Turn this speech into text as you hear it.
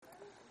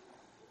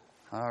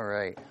All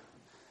right.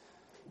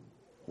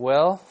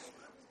 Well,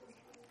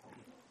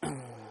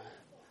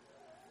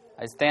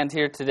 I stand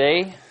here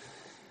today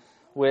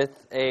with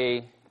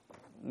you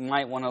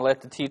might want to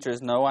let the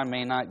teachers know I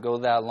may not go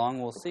that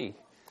long, we'll see.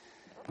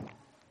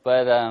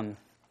 But a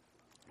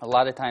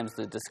lot of times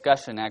the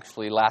discussion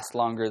actually lasts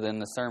longer than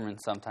the sermon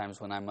sometimes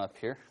when I'm up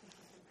here.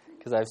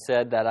 Because I've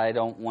said that I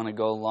don't want to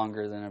go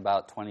longer than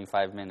about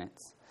 25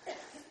 minutes.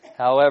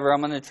 However,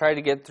 I'm going to try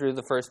to get through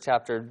the first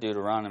chapter of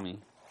Deuteronomy.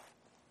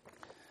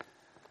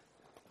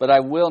 But I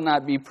will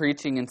not be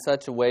preaching in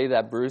such a way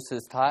that Bruce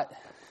has taught,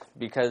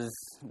 because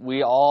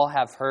we all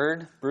have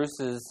heard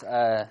Bruce's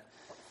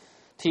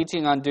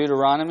teaching on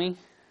Deuteronomy,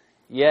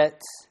 yet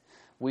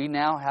we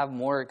now have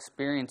more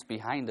experience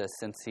behind us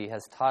since he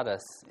has taught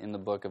us in the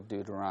book of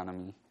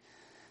Deuteronomy.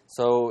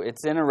 So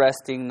it's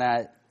interesting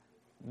that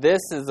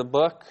this is a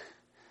book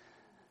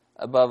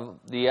above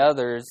the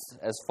others,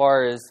 as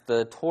far as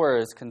the Torah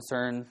is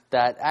concerned,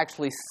 that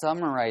actually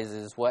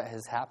summarizes what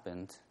has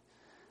happened.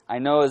 I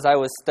know as I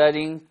was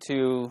studying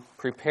to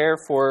prepare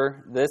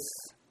for this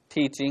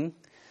teaching,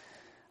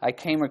 I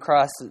came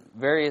across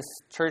various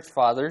church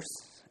fathers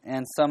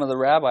and some of the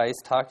rabbis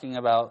talking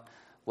about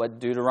what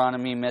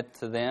Deuteronomy meant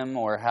to them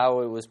or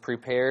how it was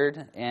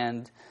prepared,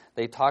 and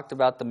they talked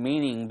about the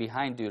meaning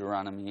behind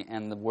Deuteronomy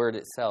and the word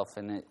itself.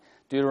 And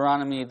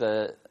Deuteronomy,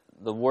 the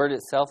word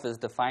itself is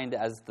defined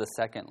as the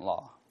second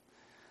law.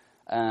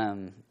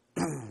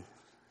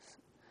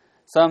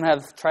 Some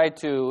have tried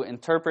to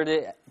interpret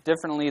it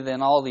differently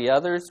than all the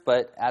others,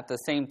 but at the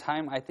same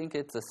time, I think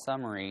it's a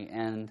summary,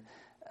 and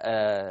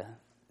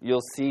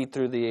you'll see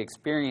through the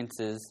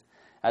experiences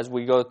as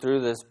we go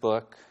through this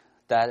book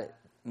that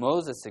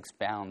Moses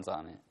expounds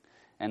on it,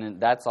 and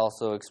that's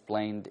also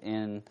explained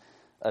in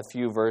a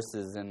few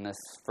verses in this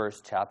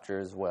first chapter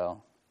as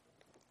well.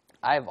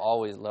 I've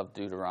always loved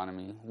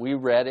Deuteronomy. We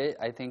read it,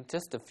 I think,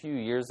 just a few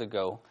years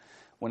ago,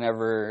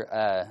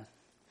 whenever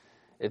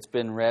it's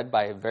been read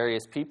by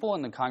various people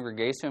in the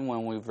congregation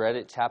when we've read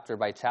it chapter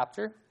by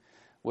chapter,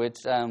 which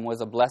was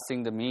a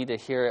blessing to me to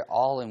hear it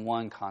all in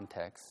one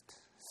context.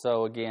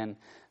 So again,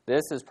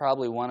 this is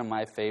probably one of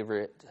my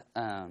favorite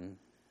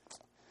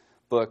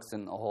books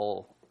in the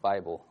whole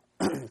Bible.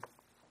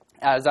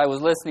 As I was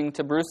listening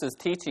to Bruce's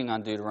teaching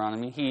on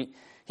Deuteronomy,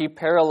 he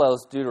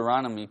parallels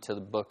Deuteronomy to the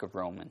book of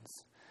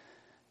Romans.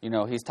 You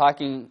know,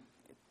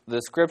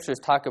 the scriptures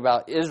talk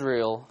about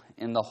Israel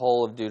in the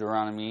whole of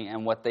Deuteronomy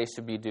and what they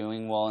should be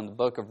doing. Well, in the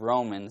book of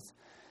Romans,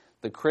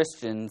 the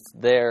Christians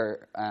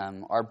there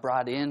are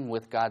brought in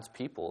with God's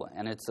people,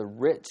 and it's a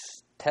rich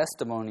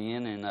testimony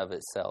in and of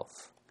itself.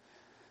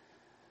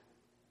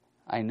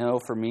 I know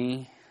for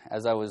me,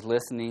 as I was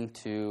listening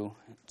to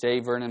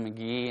J. Vernon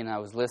McGee and I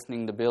was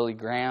listening to Billy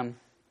Graham,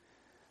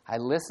 I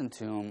listened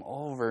to them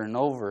over and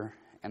over,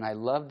 and I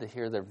love to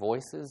hear their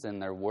voices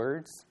and their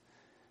words.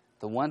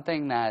 The one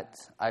thing that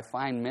I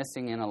find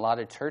missing in a lot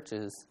of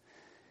churches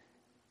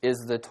is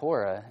the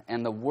Torah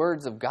and the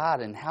words of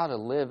God and how to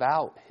live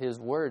out His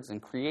words and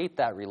create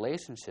that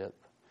relationship.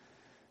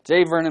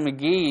 J. Vernon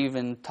McGee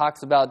even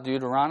talks about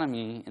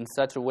Deuteronomy in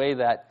such a way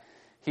that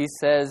he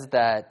says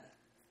that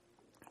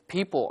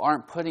people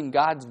aren't putting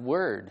God's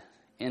word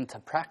into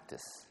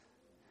practice.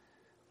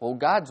 Well,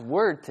 God's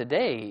word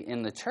today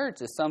in the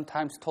church is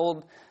sometimes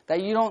told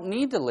that you don't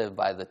need to live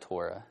by the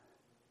Torah.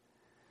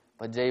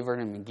 But J.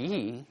 Vernon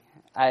McGee,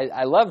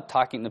 I love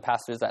talking to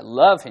pastors. I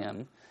love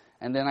him.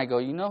 And then I go,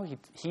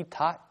 he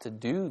taught to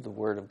do the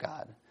Word of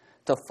God,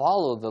 to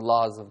follow the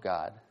laws of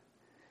God.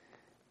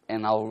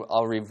 And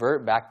I'll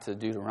revert back to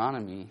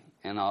Deuteronomy,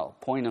 and I'll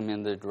point them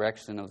in the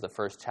direction of the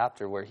first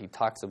chapter where he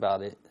talks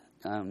about it,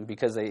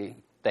 because they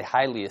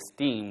highly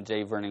esteem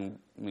J. Vernon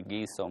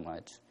McGee so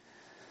much.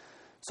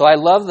 So I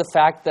love the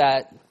fact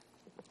that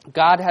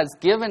God has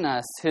given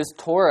us His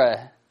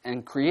Torah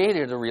and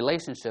created a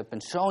relationship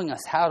and showing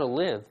us how to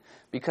live,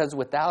 because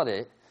without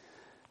it,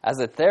 as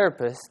a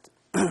therapist,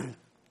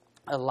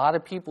 a lot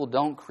of people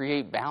don't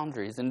create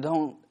boundaries and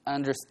don't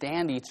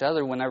understand each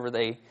other whenever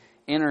they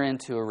enter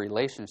into a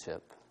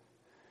relationship.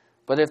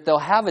 But if they'll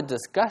have a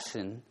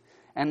discussion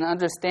and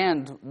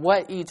understand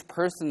what each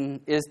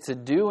person is to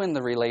do in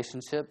the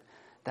relationship,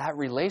 that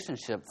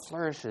relationship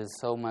flourishes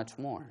so much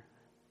more.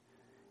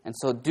 And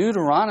so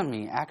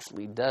Deuteronomy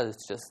actually does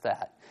just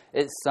that.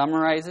 It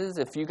summarizes,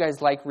 if you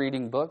guys like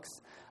reading books,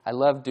 I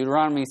love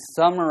Deuteronomy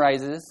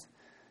summarizes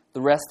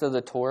the rest of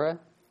the Torah.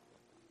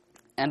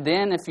 And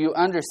then if you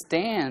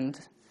understand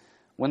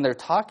when they're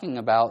talking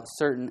about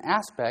certain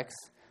aspects,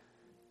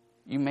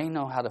 you may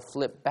know how to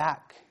flip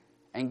back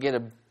and get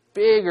a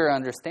bigger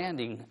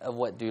understanding of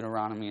what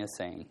Deuteronomy is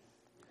saying.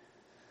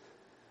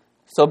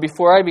 So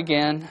before I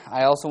begin,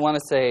 I also want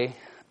to say,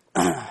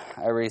 I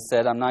already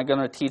said I'm not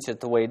going to teach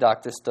it the way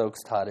Dr.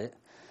 Stokes taught it.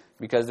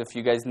 Because if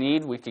you guys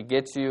need, we could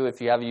get you,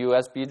 if you have a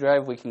USB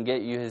drive, we can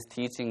get you his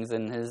teachings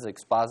and his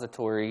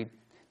expository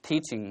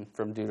teaching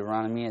from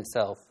Deuteronomy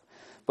itself.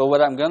 But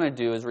what I'm going to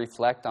do is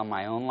reflect on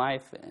my own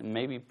life and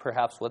maybe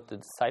perhaps what the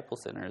disciple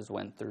centers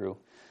went through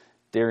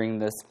during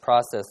this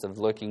process of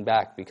looking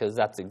back, because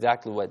that's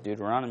exactly what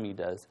Deuteronomy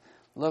does.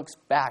 looks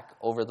back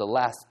over the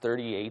last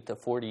 38 to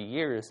 40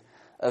 years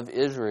of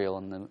Israel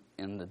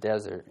in the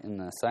desert, in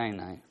the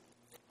Sinai.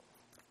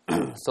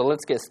 So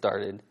let's get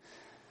started.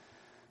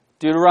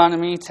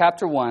 Deuteronomy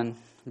chapter 1,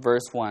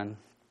 verse 1.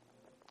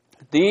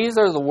 These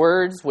are the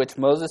words which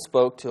Moses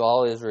spoke to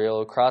all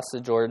Israel across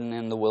the Jordan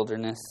in the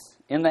wilderness,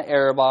 in the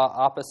Arabah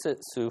opposite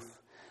Suf,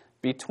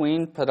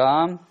 between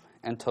Padan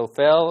and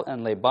Tophel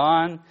and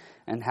Laban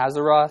and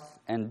Hazeroth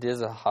and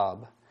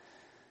Dizahab.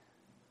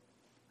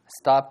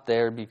 Stop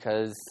there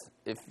because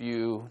if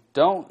you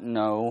don't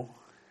know,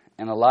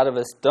 and a lot of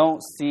us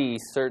don't see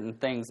certain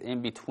things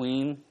in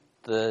between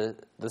the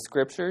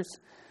scriptures,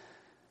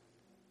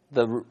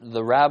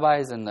 the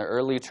rabbis and the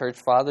early church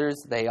fathers,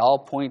 they all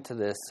point to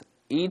this.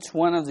 Each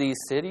one of these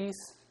cities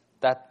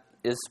that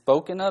is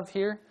spoken of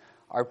here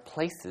are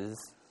places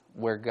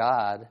where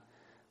God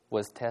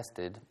was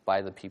tested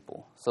by the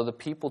people. So the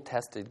people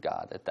tested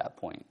God at that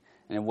point,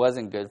 and it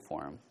wasn't good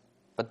for them.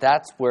 But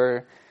that's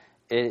where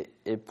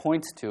it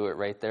points to it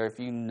right there, if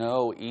you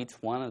know each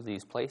one of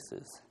these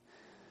places.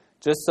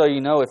 Just so you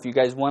know, if you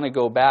guys want to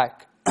go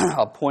back,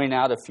 I'll point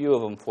out a few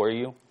of them for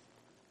you.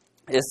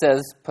 It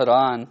says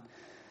Padan.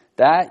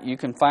 That you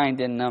can find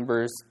in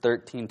Numbers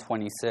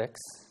 13:26.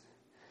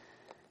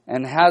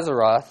 And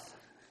Hazeroth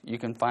you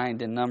can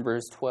find in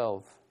Numbers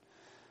 12,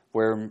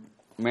 where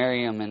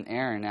Miriam and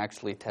Aaron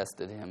actually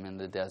tested him in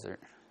the desert.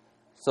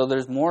 So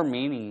there's more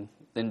meaning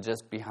than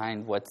just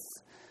behind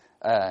what's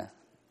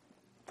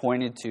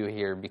pointed to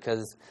here,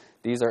 because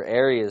these are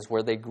areas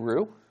where they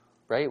grew,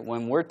 right?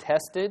 When we're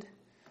tested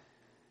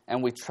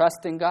and we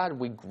trust in God,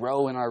 we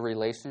grow in our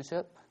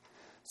relationship.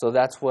 So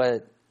that's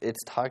what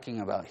it's talking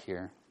about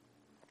here.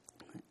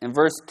 In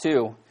verse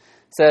 2,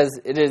 it says,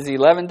 "It is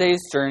 11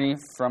 days' journey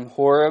from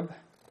Horeb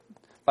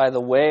by the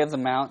way of the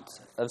Mount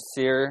of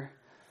Seir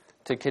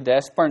to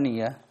Kadesh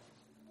Barnea.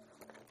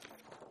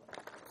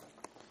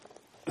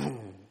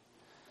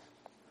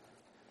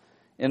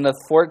 In the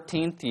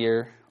 14th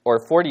year, or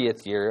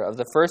 40th year of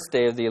the first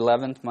day of the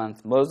 11th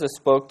month, Moses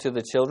spoke to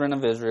the children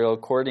of Israel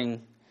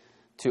according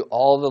to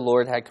all the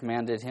Lord had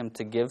commanded him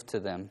to give to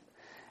them.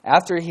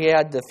 After he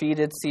had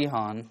defeated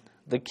Sihon,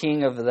 the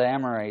king of the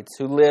Amorites,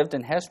 who lived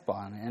in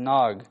Heshbon, and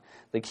Og,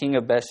 the king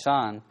of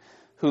Bashan,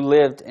 who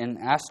lived in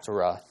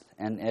Ashtaroth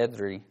and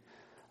Edrei.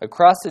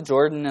 Across the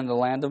Jordan in the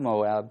land of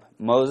Moab,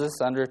 Moses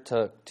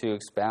undertook to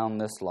expound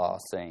this law,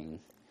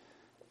 saying,"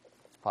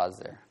 pause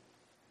there.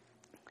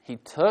 He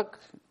took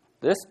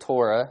this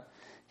Torah,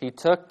 he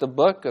took the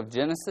book of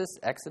Genesis,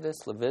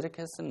 Exodus,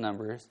 Leviticus, and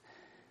Numbers,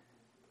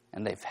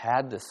 and they've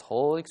had this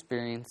whole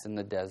experience in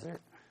the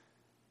desert.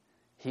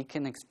 He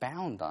can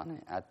expound on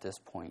it at this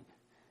point.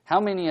 How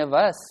many of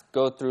us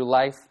go through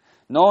life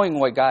knowing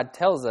what God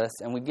tells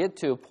us, and we get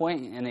to a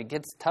point and it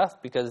gets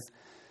tough because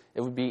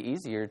it would be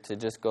easier to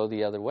just go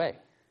the other way?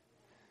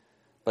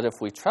 But if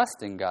we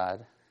trust in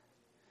God,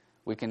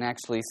 we can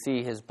actually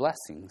see His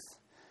blessings.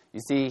 You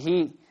see,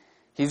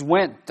 He's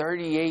went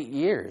 38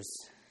 years,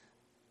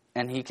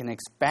 and He can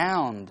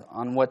expound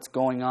on what's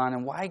going on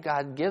and why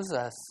God gives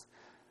us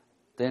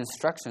the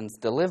instructions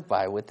to live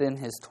by within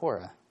His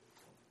Torah.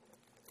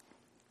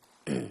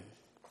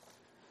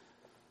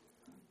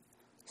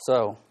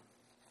 So,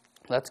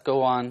 let's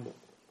go on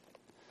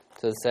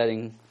to the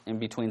setting in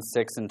between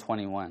 6 and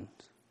 21.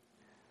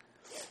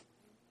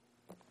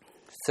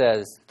 It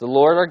says, "The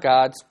Lord our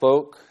God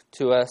spoke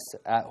to us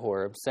at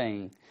Horeb,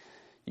 saying,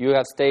 'You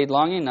have stayed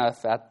long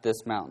enough at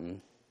this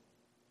mountain.'"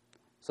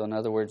 So in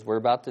other words, we're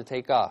about to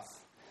take off.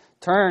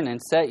 "Turn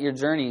and set your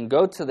journey and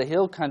go to the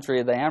hill country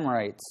of the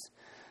Amorites,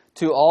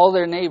 to all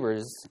their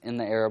neighbors in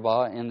the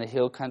Arabah, in the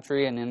hill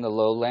country, and in the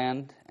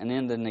lowland, and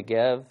in the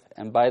Negev,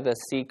 and by the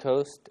sea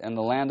coast, and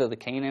the land of the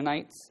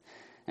Canaanites,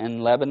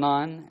 and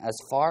Lebanon, as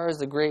far as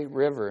the great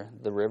river,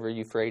 the river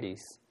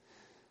Euphrates."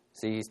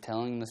 See, he's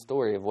telling the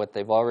story of what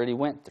they've already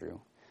went through.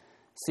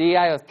 "See,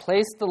 I have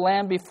placed the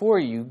land before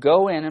you.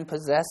 Go in and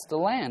possess the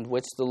land,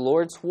 which the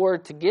Lord swore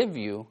to give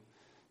you,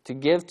 to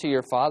give to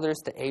your fathers,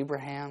 to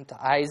Abraham,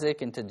 to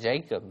Isaac, and to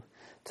Jacob,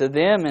 to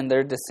them and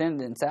their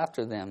descendants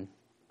after them.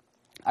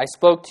 I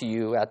spoke to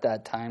you at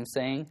that time,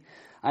 saying,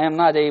 I am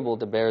not able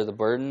to bear the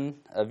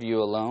burden of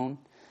you alone.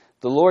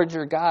 The Lord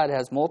your God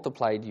has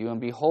multiplied you, and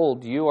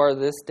behold, you are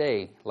this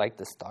day like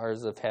the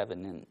stars of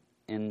heaven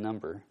in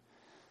number."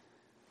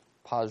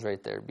 Pause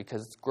right there,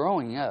 because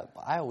growing up,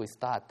 I always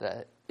thought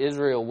that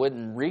Israel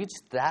wouldn't reach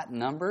that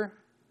number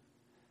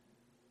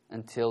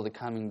until the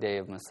coming day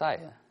of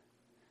Messiah.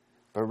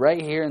 But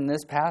right here in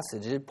this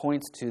passage, it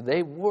points to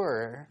they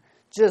were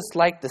just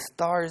like the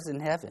stars in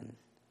heaven.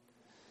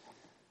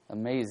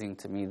 Amazing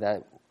to me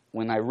that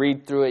when I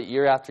read through it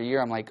year after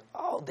year, I'm like,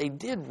 oh, they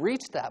did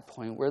reach that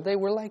point where they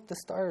were like the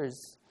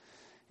stars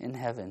in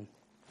heaven.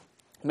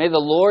 "May the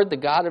Lord, the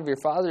God of your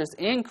fathers,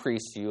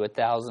 increase you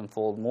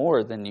 1,000-fold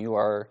more than you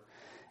are,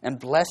 and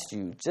bless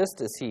you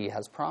just as He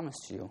has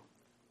promised you."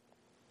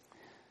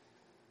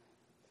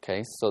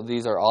 Okay, so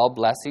these are all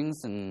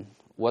blessings, and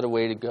what a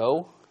way to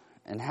go.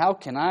 "And how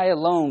can I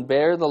alone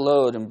bear the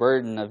load and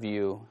burden of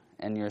you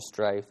and your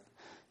strife?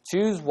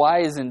 Choose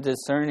wise and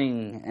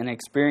discerning and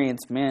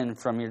experienced men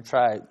from your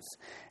tribes,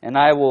 and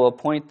I will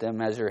appoint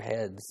them as your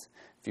heads.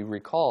 If you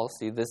recall,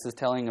 see, this is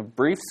telling a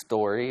brief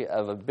story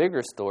of a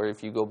bigger story.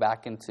 If you go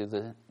back into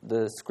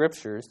the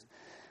scriptures,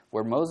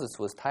 where Moses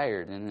was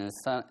tired, and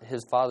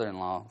his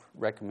father-in-law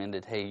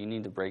recommended, hey, you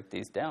need to break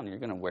these down. You're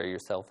going to wear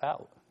yourself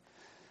out.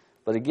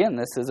 But again,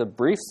 this is a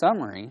brief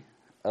summary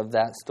of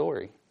that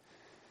story.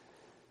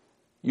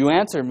 You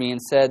answered me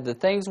and said, the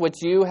things which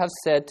you have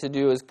said to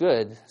do is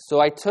good. So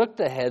I took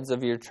the heads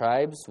of your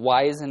tribes,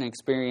 wise and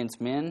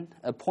experienced men,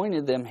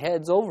 appointed them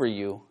heads over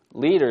you,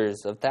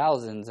 leaders of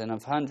thousands and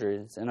of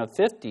hundreds and of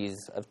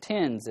fifties, of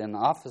tens and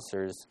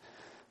officers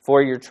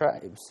for your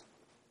tribes.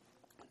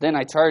 Then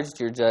I charged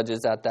your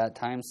judges at that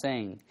time,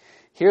 saying,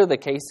 hear the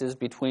cases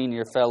between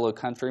your fellow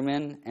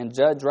countrymen, and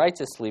judge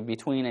righteously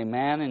between a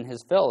man and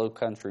his fellow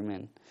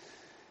countrymen,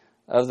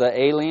 of the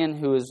alien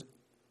who is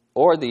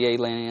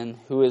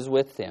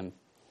with him.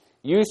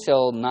 You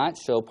shall not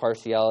show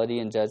partiality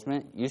in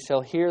judgment. You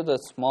shall hear the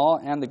small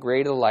and the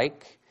great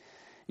alike.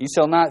 You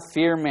shall not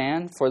fear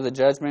man, for the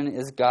judgment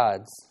is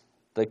God's.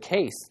 The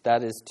case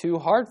that is too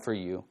hard for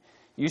you,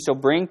 you shall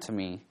bring to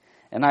me,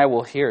 and I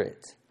will hear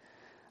it.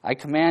 I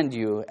command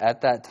you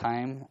at that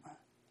time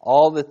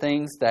all the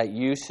things that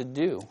you should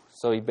do.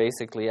 So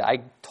I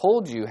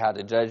told you how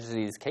to judge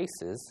these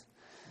cases.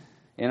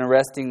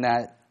 Interesting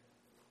that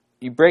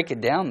you break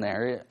it down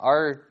there,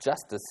 our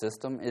justice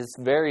system is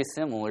very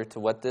similar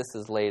to what this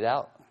is laid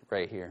out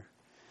right here.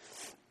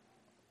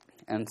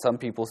 And some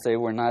people say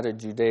we're not a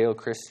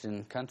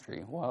Judeo-Christian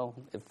country. Well,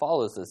 it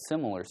follows a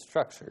similar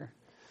structure.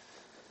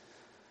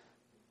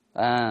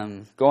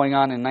 Going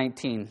on in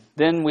 19.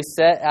 Then we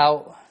set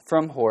out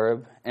from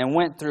Horeb and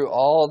went through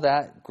all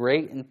that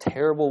great and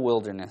terrible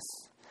wilderness,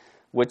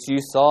 which you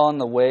saw on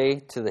the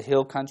way to the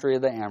hill country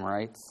of the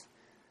Amorites.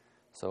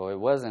 So it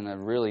wasn't a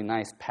really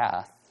nice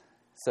path.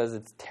 It says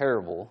it's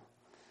terrible,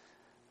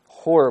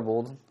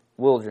 horrible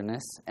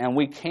wilderness. And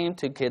we came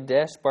to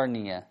Kadesh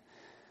Barnea.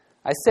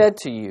 I said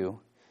to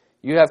you,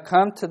 you have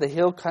come to the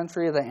hill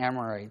country of the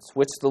Amorites,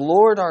 which the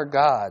Lord our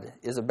God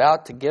is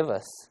about to give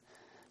us.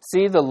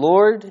 See, the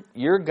Lord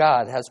your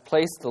God has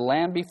placed the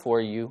land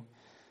before you.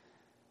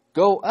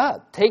 Go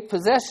up, take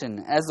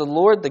possession, as the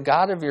Lord, the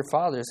God of your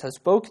fathers, has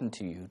spoken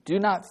to you. Do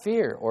not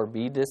fear or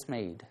be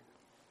dismayed.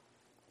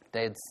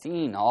 They had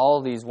seen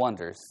all these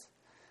wonders.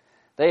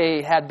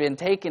 They had been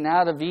taken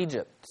out of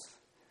Egypt.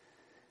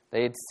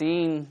 They had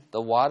seen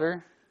the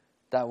water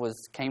that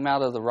came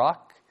out of the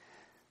rock.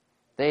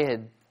 They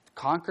had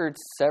conquered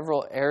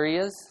several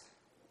areas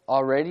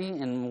already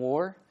in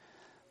war.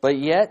 But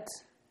yet,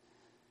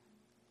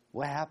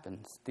 what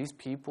happens? These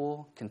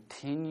people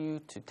continue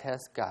to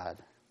test God.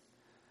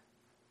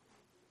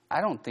 I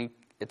don't think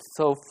it's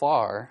so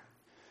far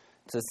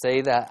to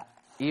say that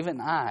even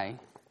I,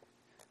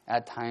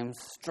 at times,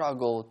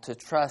 struggle to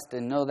trust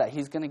and know that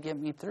He's going to get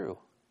me through.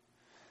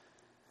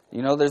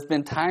 You know, there's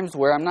been times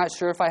where I'm not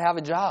sure if I have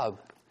a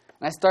job,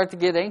 and I start to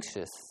get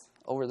anxious.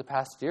 Over the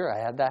past year,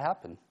 I had that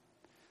happen.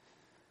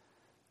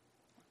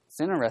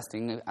 It's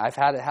interesting. I've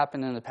had it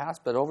happen in the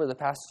past, but over the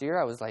past year,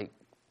 I was like,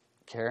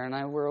 Kara and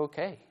I were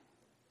okay.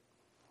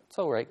 It's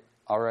all right.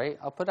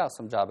 I'll put out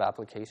some job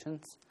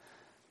applications.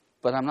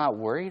 But I'm not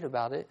worried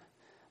about it.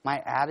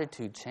 My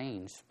attitude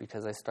changed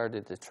because I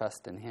started to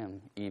trust in Him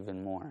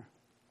even more.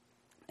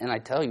 And I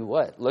tell you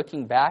what,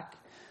 looking back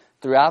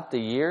throughout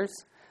the years,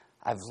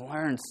 I've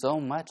learned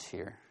so much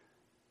here.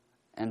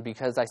 And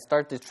because I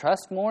start to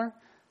trust more,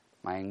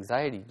 my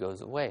anxiety goes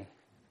away.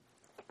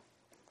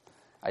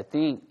 I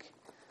think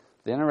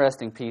the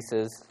interesting piece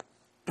is,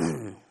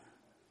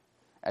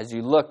 as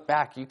you look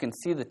back, you can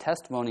see the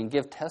testimony and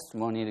give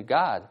testimony to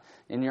God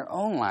in your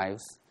own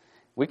lives.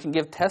 We can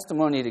give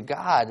testimony to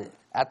God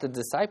at the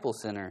Disciple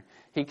Center.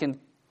 He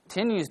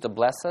continues to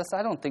bless us.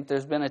 I don't think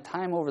there's been a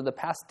time over the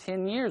past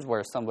 10 years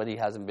where somebody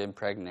hasn't been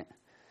pregnant.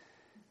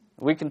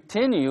 We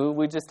continue.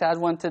 We just had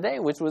one today,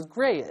 which was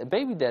great, a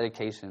baby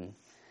dedication.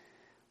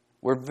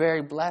 We're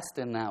very blessed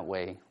in that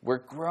way. We're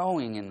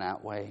growing in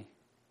that way.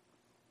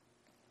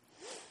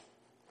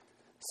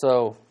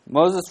 So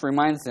Moses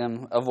reminds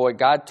them of what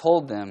God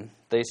told them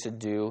they should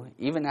do,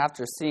 even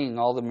after seeing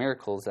all the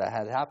miracles that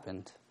had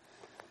happened.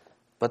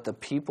 But the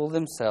people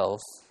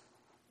themselves,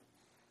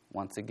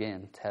 once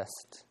again,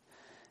 test.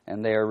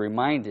 And they are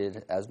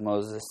reminded, as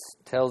Moses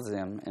tells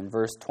them in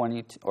verse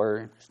 22,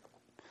 or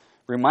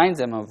reminds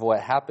them of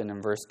what happened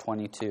in verse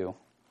 22.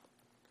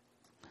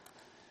 It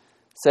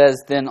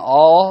says, Then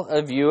all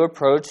of you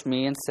approached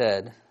me and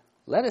said,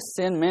 Let us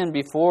send men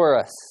before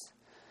us.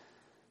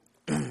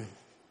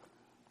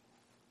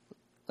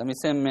 Let me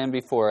send men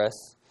before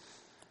us,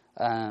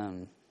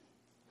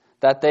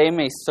 that they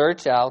may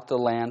search out the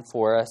land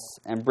for us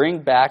and bring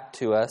back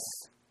to us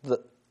the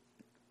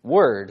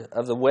word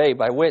of the way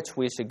by which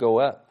we should go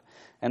up,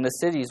 and the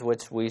cities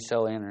which we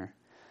shall enter.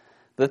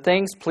 The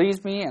things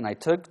pleased me, and I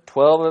took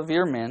 12 of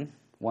your men,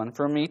 one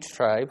from each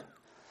tribe.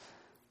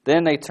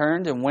 Then they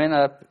turned and went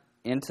up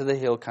into the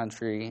hill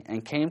country,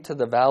 and came to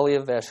the valley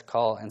of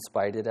Eshcol and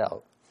spied it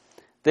out.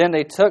 Then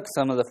they took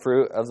some of the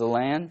fruit of the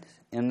land,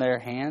 in their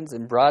hands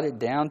and brought it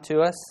down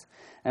to us.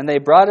 And they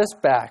brought us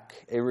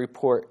back a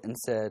report and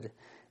said,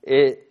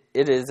 It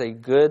is a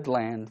good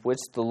land which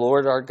the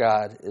Lord our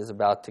God is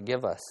about to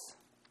give us.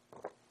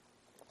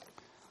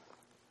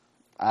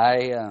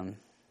 I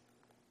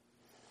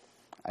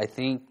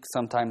think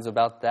sometimes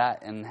about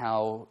that and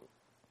how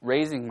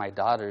raising my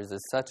daughters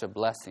is such a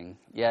blessing.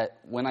 Yet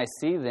when I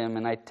see them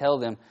and I tell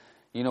them,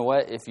 you know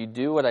what, if you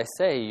do what I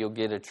say, you'll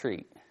get a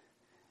treat.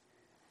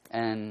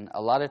 And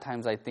a lot of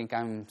times I think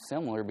I'm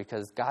similar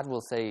because God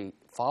will say,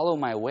 follow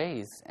my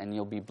ways and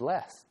you'll be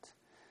blessed.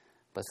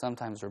 But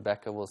sometimes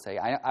Rebecca will say,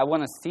 I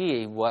want to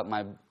see what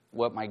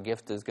my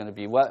gift is going to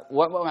be. What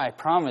my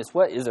promise,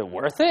 what is it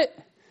worth it?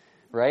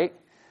 Right?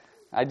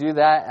 I do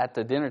that at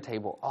the dinner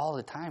table all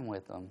the time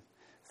with them.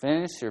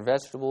 Finish your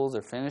vegetables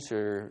or finish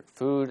your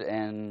food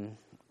and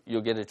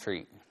you'll get a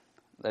treat.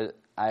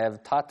 I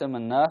have taught them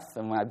enough,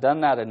 and when I've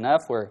done that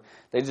enough where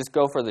they just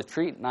go for the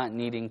treat, not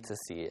needing to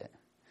see it.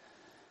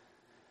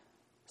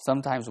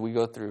 Sometimes we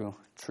go through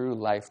true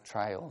life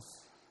trials,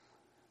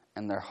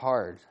 and they're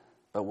hard.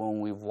 But when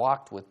we've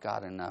walked with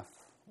God enough,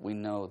 we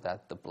know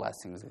that the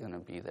blessings are going to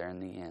be there in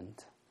the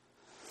end.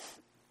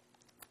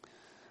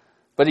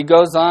 But he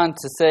goes on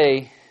to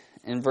say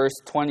in verse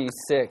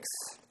 26,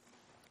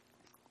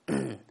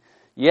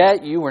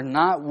 Yet you were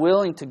not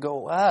willing to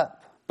go up,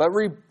 but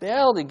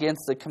rebelled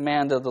against the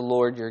command of the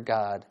Lord your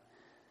God.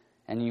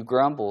 And you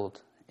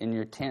grumbled in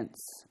your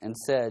tents and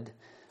said,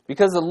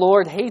 Because the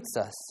Lord hates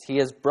us, he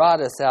has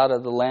brought us out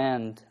of the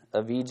land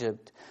of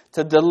Egypt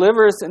to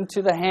deliver us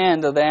into the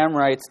hand of the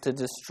Amorites to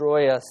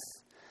destroy us.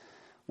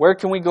 Where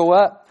can we go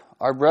up?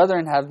 Our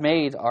brethren have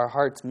made our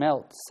hearts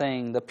melt,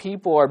 saying, The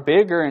people are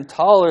bigger and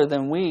taller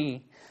than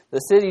we. The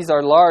cities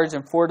are large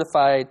and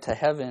fortified to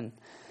heaven.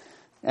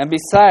 And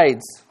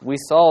besides, we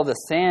saw the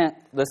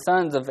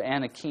sons of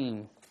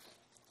Anakim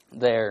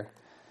there.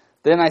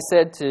 Then I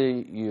said to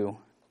you,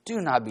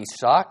 Do not be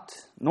shocked,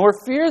 nor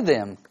fear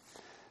them.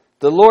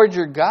 The Lord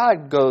your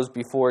God goes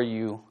before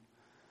you.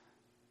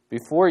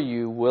 Before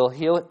you will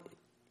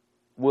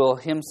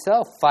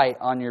himself fight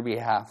on your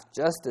behalf,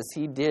 just as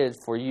he did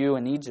for you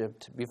in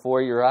Egypt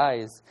before your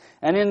eyes.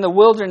 And in the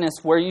wilderness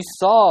where you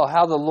saw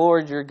how the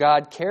Lord your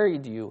God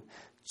carried you,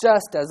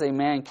 just as a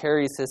man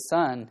carries his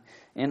son,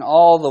 in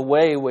all the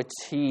way which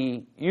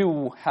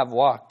you have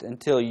walked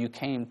until you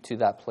came to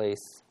that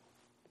place.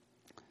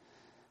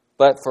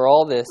 But for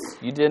all this,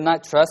 you did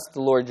not trust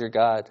the Lord your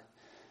God,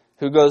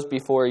 who goes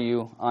before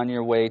you on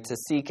your way to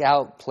seek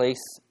out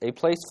a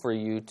place for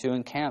you to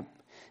encamp,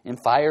 in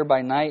fire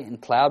by night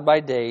and cloud by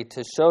day,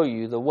 to show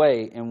you the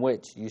way in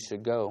which you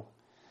should go.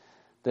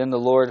 Then the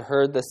Lord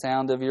heard the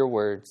sound of your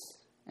words,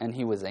 and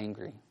he was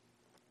angry,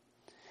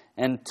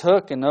 and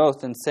took an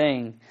oath in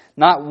saying,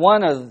 Not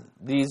one of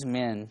these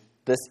men,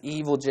 this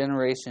evil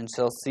generation,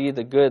 shall see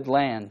the good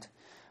land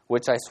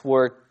which I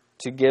swore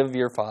to give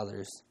your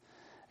fathers,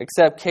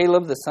 except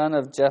Caleb the son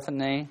of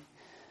Jephunneh.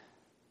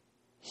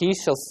 He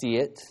shall see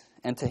it,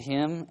 and to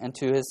him and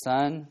to his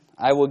son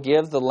I will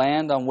give the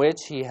land on which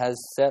he has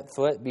set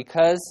foot,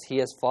 because he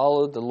has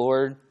followed the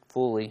Lord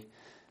fully.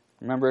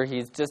 Remember,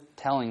 he's just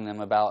telling them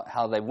about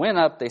how they went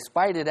up, they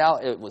spied it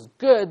out, it was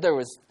good, there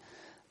was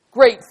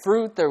great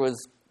fruit, there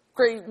was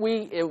great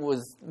wheat, it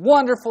was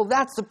wonderful,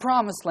 that's the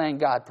promised land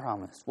God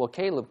promised. Well,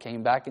 Caleb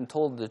came back and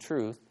told the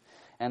truth,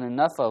 and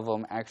enough of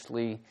them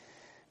actually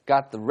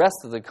got the rest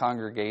of the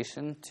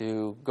congregation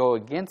to go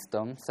against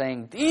them,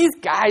 saying, These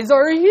guys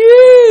are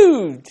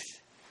huge!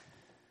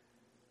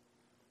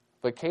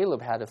 But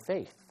Caleb had a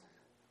faith,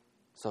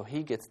 so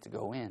he gets to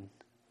go in.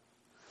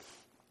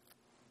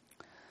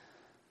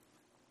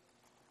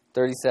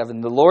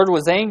 37, The Lord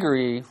was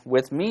angry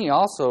with me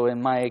also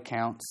in my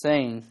account,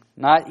 saying,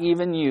 Not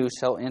even you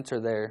shall enter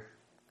there.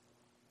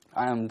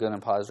 I'm going to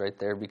pause right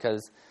there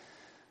because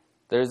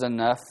there's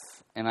enough,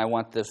 and I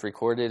want this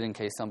recorded in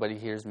case somebody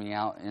hears me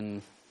out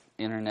in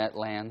internet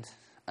land.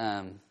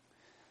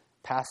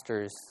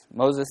 Pastors,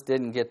 Moses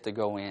didn't get to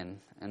go in,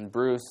 and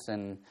Bruce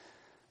and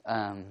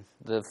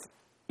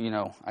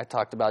I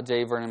talked about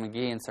J. Vernon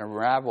McGee, and some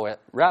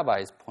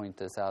rabbis point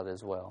this out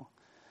as well.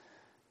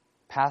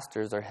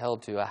 Pastors are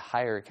held to a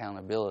higher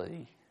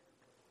accountability.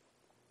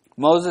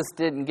 Moses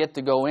didn't get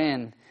to go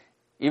in.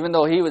 Even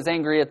though he was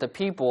angry at the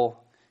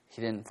people,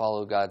 he didn't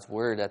follow God's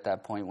word at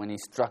that point when he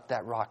struck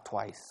that rock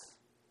twice.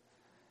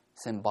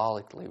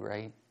 Symbolically,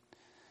 right?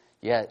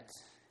 Yet,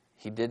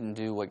 he didn't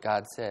do what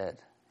God said.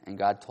 And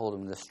God told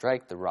him to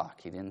strike the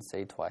rock. He didn't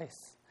say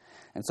twice.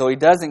 And so he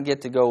doesn't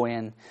get to go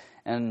in.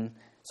 And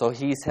so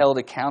he's held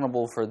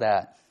accountable for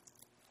that.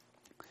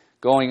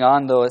 Going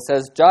on, though, it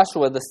says,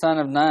 Joshua, the son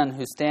of Nun,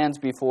 who stands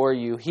before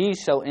you, he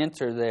shall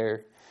enter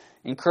there.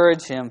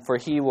 Encourage him, for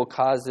he will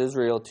cause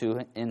Israel to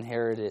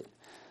inherit it.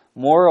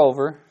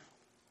 Moreover,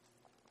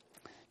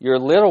 your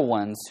little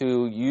ones,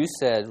 who you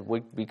said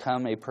would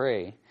become a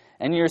prey,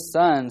 and your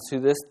sons, who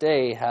this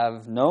day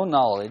have no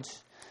knowledge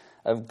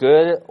of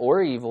good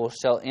or evil,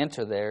 shall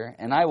enter there,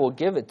 and I will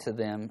give it to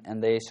them,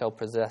 and they shall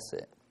possess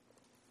it.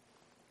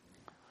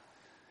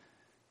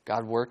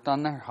 God worked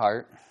on their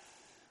heart,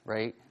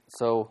 right?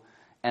 So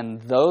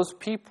And those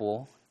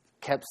people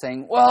kept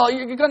saying, well,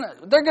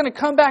 they're going to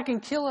come back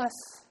and kill us.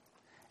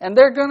 And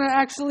they're going to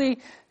actually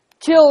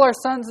kill our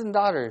sons and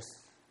daughters.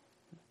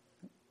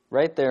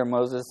 Right there,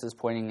 Moses is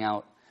pointing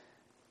out,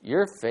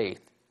 your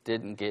faith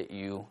didn't get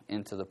you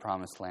into the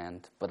promised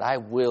land, but I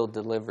will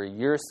deliver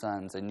your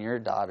sons and your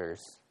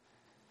daughters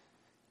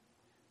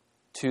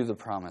to the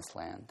promised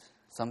land.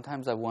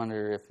 Sometimes I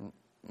wonder if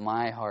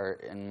my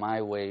heart and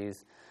my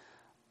ways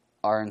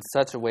are in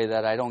such a way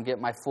that I don't get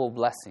my full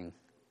blessing.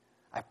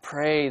 I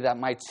pray that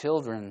my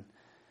children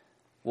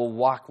will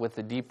walk with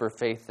a deeper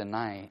faith than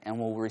I and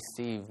will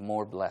receive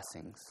more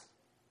blessings.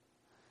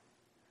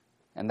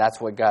 And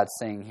that's what God's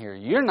saying here.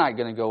 You're not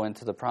going to go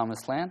into the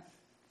promised land,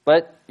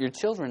 but your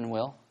children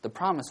will. The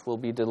promise will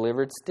be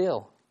delivered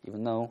still,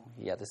 even though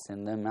he had to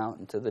send them out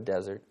into the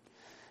desert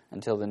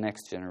until the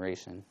next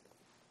generation.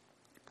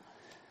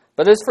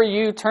 But as for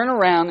you, turn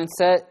around and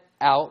set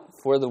out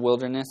for the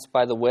wilderness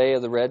by the way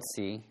of the Red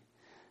Sea.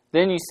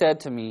 Then you said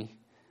to me,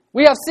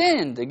 we have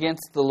sinned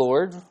against the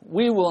Lord.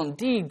 We will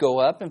indeed go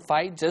up and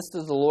fight just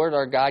as the Lord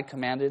our God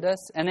commanded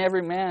us. And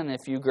every man,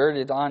 if you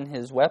girded on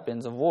his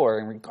weapons of war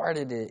and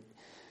regarded it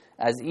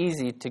as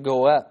easy to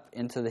go up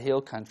into the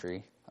hill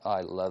country. Oh,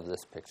 I love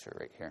this picture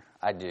right here.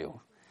 I do.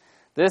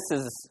 This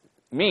is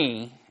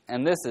me,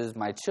 and this is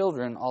my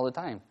children all the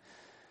time.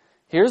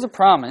 Here's a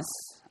promise.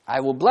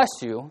 I will bless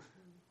you,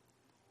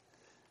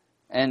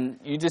 and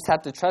you just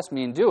have to trust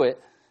me and do it.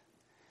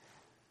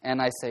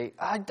 And I say,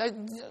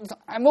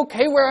 I'm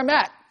okay where I'm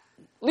at.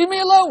 Leave me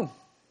alone.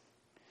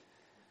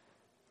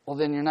 Well,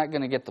 then you're not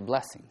going to get the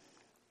blessing.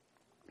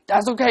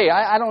 That's okay.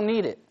 I don't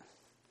need it.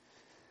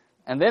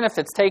 And then if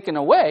it's taken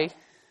away,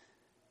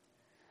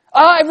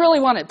 I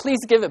really want it. Please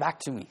give it back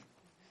to me.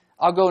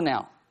 I'll go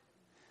now.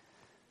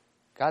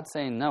 God's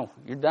saying, no,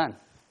 you're done.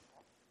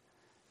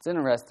 It's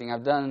interesting.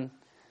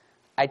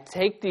 I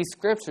take these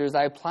scriptures,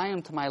 I apply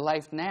them to my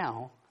life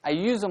now. I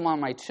use them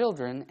on my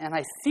children, and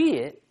I see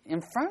it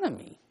in front of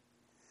me.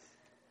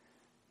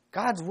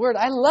 God's word,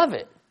 I love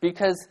it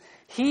because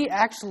he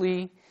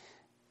actually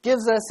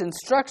gives us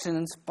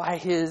instructions by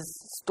his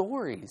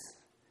stories.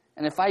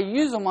 And if I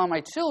use them on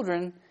my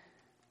children,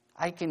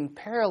 I can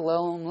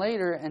parallel them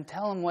later and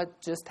tell them what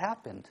just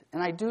happened.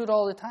 And I do it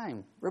all the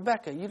time.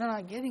 Rebecca, you're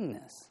not getting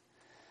this.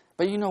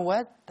 But you know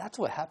what? That's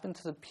what happened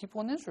to the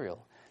people in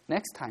Israel.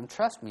 Next time,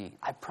 trust me,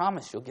 I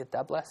promise you'll get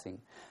that blessing.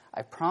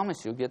 I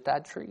promise you'll get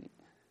that treat.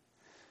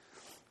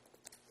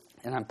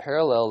 And I'm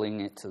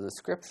paralleling it to the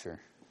scripture.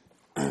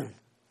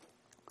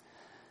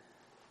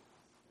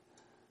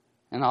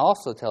 And I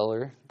also tell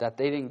her that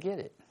they didn't get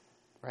it,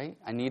 right?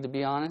 I need to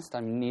be honest.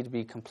 I need to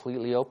be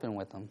completely open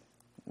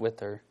with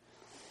her.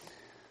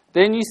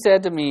 Then you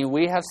said to me,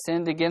 we have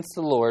sinned against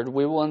the Lord.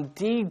 We will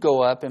indeed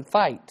go up and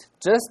fight,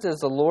 just as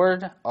the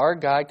Lord our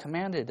God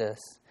commanded us.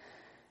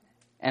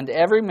 And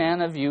every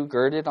man of you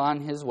girded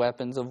on his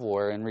weapons of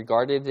war and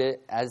regarded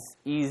it as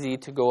easy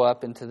to go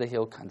up into the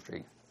hill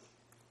country.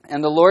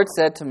 And the Lord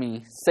said to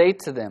me, say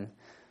to them,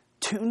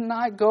 do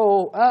not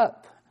go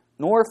up,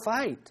 nor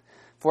fight,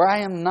 for I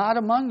am not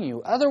among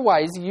you.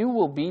 Otherwise you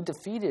will be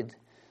defeated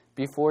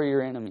before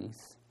your enemies.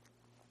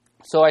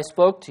 So I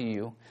spoke to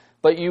you,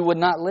 but you would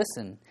not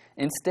listen.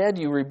 Instead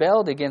you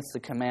rebelled against the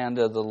command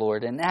of the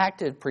Lord and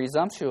acted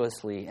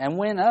presumptuously and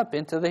went up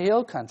into the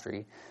hill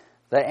country.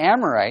 The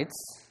Amorites,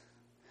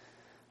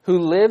 who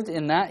lived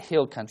in that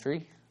hill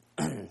country,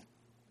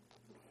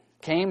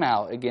 came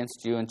out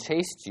against you and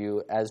chased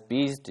you as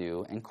bees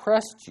do and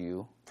crushed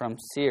you from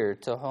Seir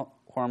to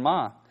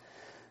Hormah.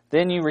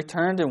 Then you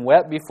returned and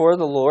wept before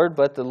the Lord,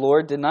 but the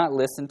Lord did not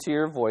listen to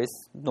your voice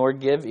nor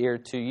give ear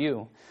to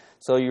you.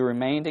 So you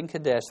remained in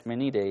Kadesh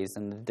many days,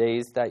 and the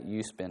days that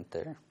you spent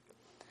there.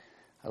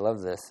 I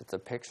love this. It's a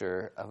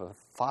picture of a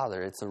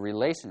father. It's a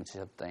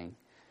relationship thing.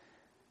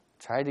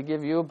 Tried to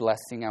give you a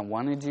blessing. I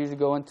wanted you to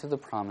go into the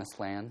promised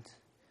land.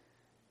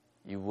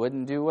 You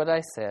wouldn't do what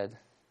I said.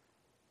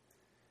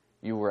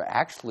 You were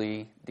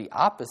actually the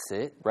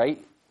opposite,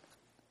 right?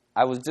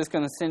 I was just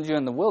going to send you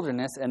in the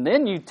wilderness, and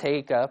then you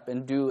take up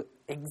and do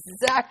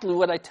exactly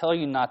what I tell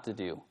you not to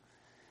do.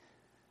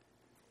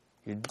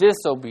 You're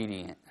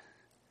disobedient.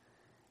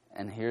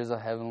 And here's a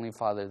heavenly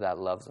Father that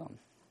loves them,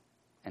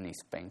 and he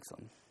spanks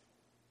them.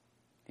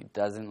 He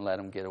doesn't let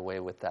them get away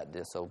with that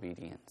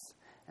disobedience.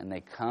 And they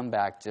come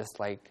back just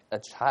like a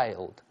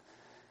child,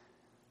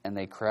 and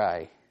they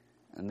cry,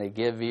 and they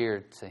give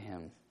ear to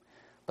him.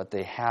 But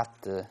they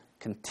have to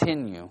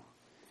continue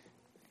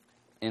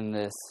in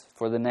this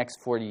for the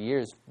next 40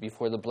 years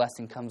before the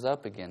blessing comes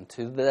up again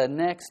to the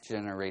next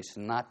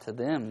generation, not to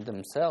them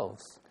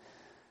themselves.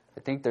 I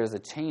think there's a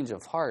change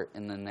of heart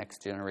in the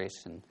next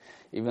generation.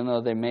 Even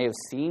though they may have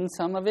seen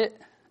some of it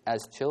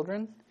as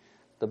children,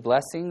 the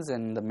blessings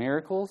and the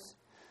miracles,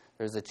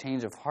 there's a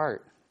change of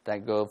heart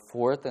that go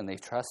forth and they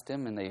trust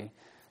him, and they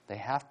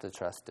have to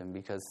trust him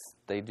because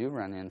they do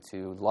run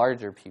into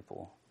larger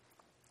people.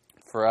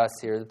 For us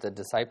here at the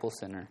Disciple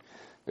Center,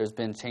 there's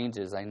been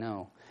changes, I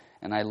know.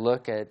 And I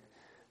look at,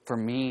 for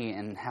me,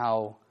 and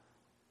how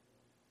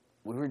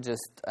we were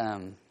just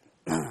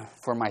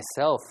for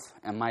myself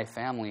and my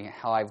family,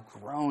 how I've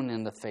grown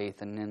in the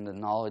faith and in the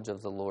knowledge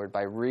of the Lord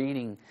by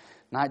reading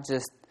not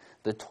just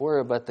the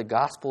Torah, but the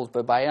Gospels.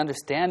 But by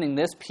understanding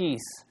this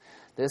piece,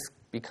 this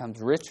becomes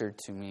richer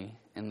to me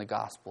in the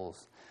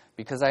Gospels.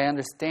 Because I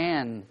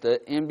understand the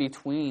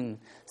in-between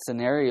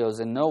scenarios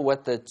and know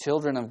what the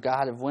children of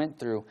God have went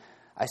through.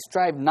 I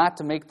strive not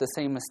to make the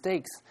same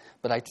mistakes,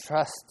 but I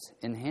trust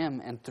in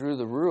Him. And through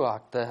the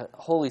Ruach, the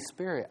Holy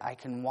Spirit, I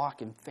can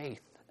walk in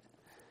faith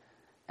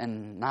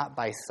and not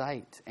by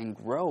sight and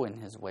grow in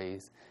His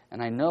ways.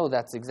 And I know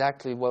that's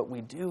exactly what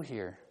we do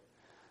here.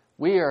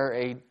 We are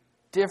a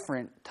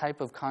different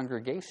type of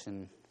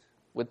congregation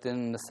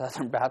within the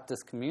Southern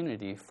Baptist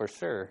community, for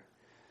sure.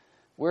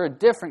 We're a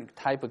different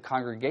type of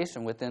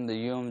congregation within the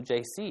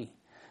UMJC,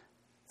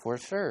 for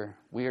sure.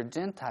 We are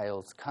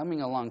Gentiles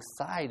coming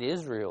alongside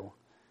Israel.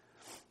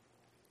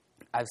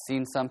 I've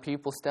seen some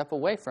people step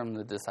away from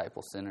the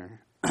Disciple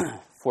Center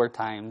 4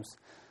 times,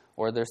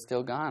 or they're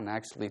still gone,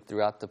 actually,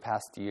 throughout the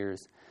past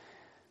years.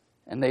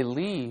 And they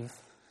leave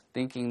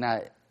thinking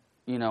that,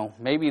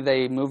 maybe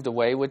they moved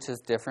away, which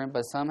is different,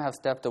 but some have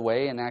stepped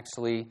away and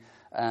actually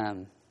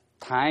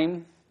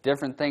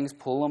different things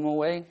pull them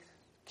away.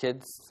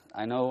 Kids,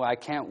 I know I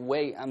can't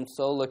wait. I'm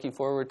so looking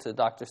forward to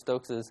Dr.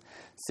 Stokes'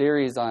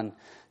 series on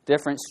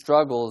different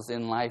struggles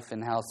in life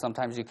and how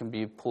sometimes you can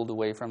be pulled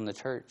away from the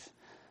church.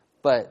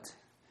 But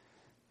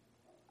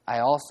I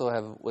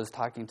also was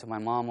talking to my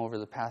mom over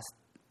the past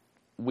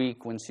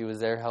week when she was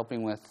there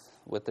helping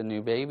with the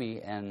new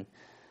baby, and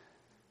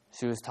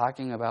she was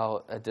talking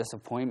about a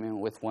disappointment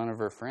with one of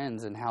her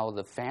friends and how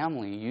the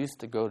family used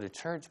to go to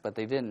church, but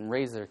they didn't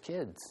raise their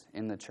kids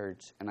in the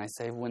church. And I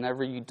say,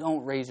 whenever you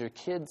don't raise your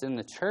kids in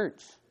the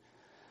church,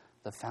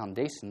 the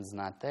foundation's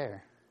not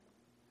there.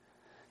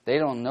 They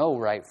don't know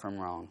right from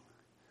wrong.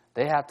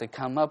 They have to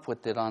come up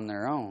with it on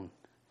their own.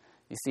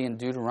 You see, in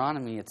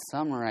Deuteronomy, it's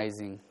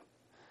summarizing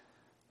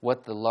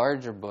what the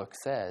larger book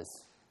says.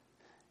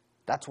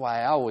 That's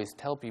why I always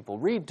tell people,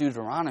 read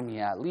Deuteronomy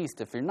at least.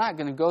 If you're not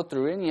going to go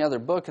through any other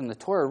book in the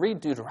Torah,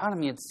 read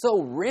Deuteronomy. It's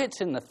so rich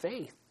in the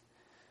faith.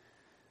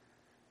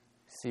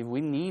 See,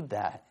 we need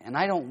that. And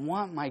I don't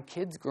want my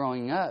kids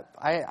growing up.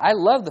 I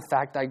love the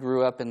fact I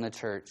grew up in the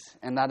church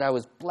and that I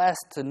was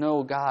blessed to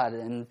know God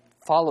and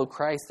follow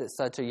Christ at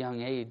such a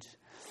young age.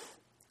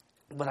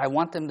 But I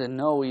want them to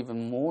know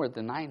even more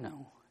than I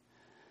know.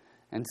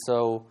 And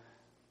so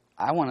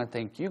I want to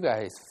thank you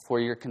guys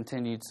for your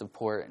continued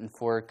support and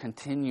for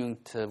continuing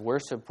to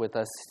worship with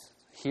us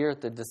here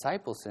at the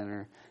Disciple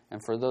Center.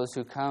 And for those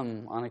who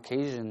come on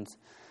occasions,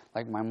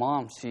 like my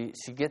mom, she's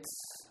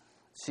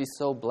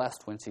so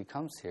blessed when she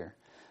comes here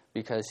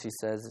because she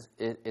says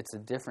it's a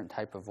different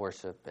type of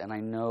worship. And I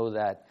know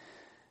that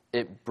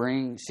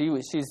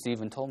she's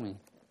even told me,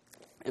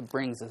 it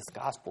brings this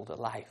gospel to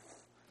life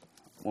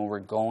when we're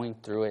going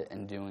through it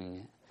and doing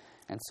it.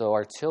 And so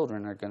our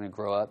children are going to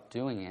grow up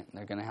doing it.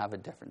 They're going to have a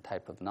different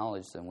type of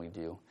knowledge than we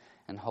do.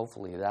 And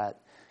hopefully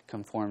that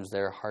conforms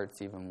their hearts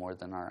even more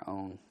than our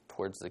own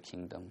towards the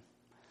kingdom.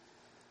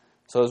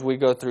 So as we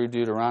go through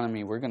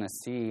Deuteronomy, we're going to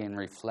see and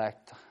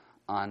reflect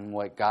on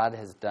what God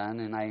has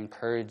done. And I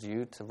encourage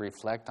you to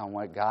reflect on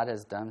what God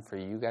has done for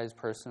you guys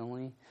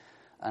personally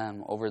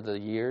over the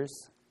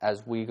years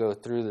as we go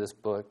through this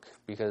book,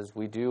 because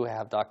we do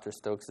have Dr.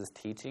 Stokes'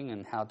 teaching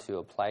and how to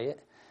apply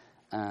it.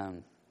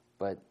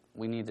 But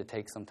we need to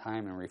take some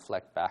time and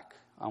reflect back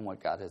on what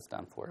God has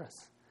done for us.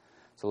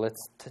 So let's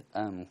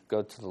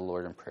go to the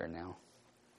Lord in prayer now.